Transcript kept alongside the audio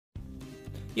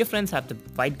Your friends have the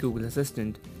white Google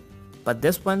Assistant, but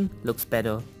this one looks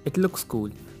better, it looks cool,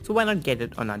 so why not get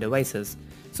it on our devices?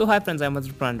 So hi friends, I'm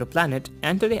Substratum Planet,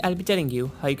 and today I'll be telling you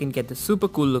how you can get the super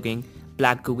cool looking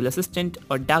black Google Assistant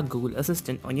or dark Google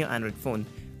Assistant on your Android phone.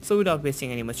 So without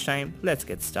wasting any much time, let's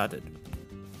get started.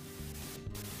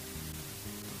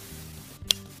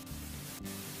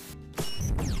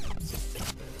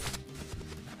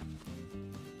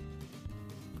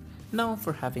 Now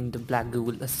for having the black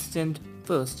Google Assistant,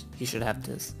 first you should have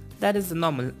this. That is the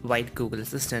normal white Google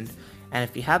Assistant, and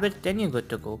if you have it, then you're good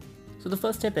to go. So the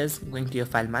first step is going to your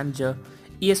file manager.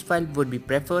 ES file would be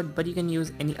preferred, but you can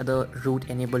use any other root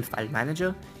enabled file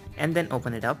manager and then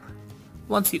open it up.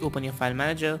 Once you open your file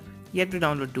manager, you have to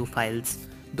download two files.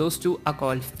 Those two are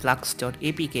called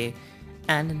flux.apk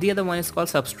and the other one is called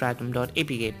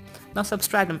substratum.apk. Now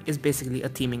Substratum is basically a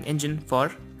theming engine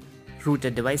for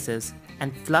rooted devices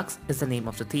and Flux is the name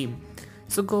of the theme.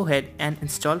 So go ahead and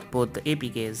install both the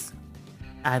APKs.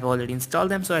 I have already installed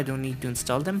them, so I don't need to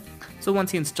install them. So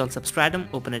once you install Substratum,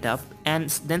 open it up and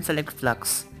then select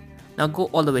Flux. Now go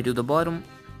all the way to the bottom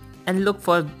and look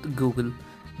for Google.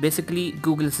 Basically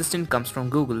Google Assistant comes from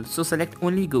Google, so select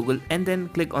only Google and then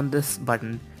click on this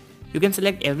button. You can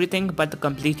select everything, but the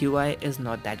complete UI is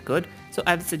not that good, so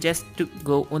I would suggest to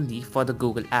go only for the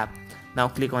Google app. Now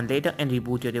click on later and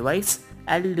reboot your device.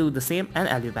 I'll do the same and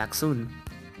I'll be back soon.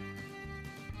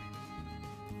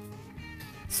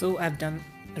 So I've done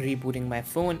rebooting my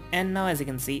phone, and now as you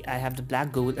can see I have the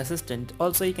black Google Assistant.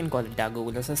 Also you can call it dark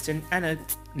Google Assistant and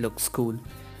it looks cool.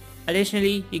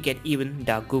 Additionally, you get even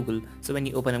dark Google. So when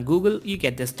you open up Google, you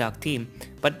get this dark theme.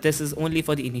 But this is only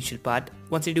for the initial part.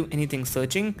 Once you do anything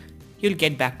searching, you'll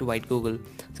get back to white Google.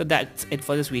 So that's it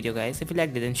for this video guys. If you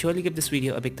liked it, then surely give this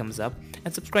video a big thumbs up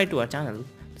and subscribe to our channel.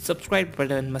 The subscribe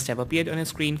button must have appeared on your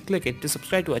screen. Click it to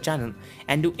subscribe to our channel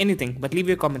and do anything but leave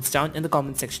your comments down in the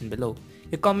comment section below.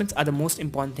 Your comments are the most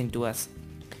important thing to us.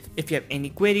 If you have any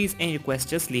queries, any requests,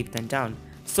 just leave them down.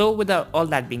 So without all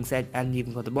that being said, I'm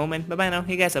leaving for the moment. Bye bye now.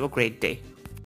 You guys have a great day.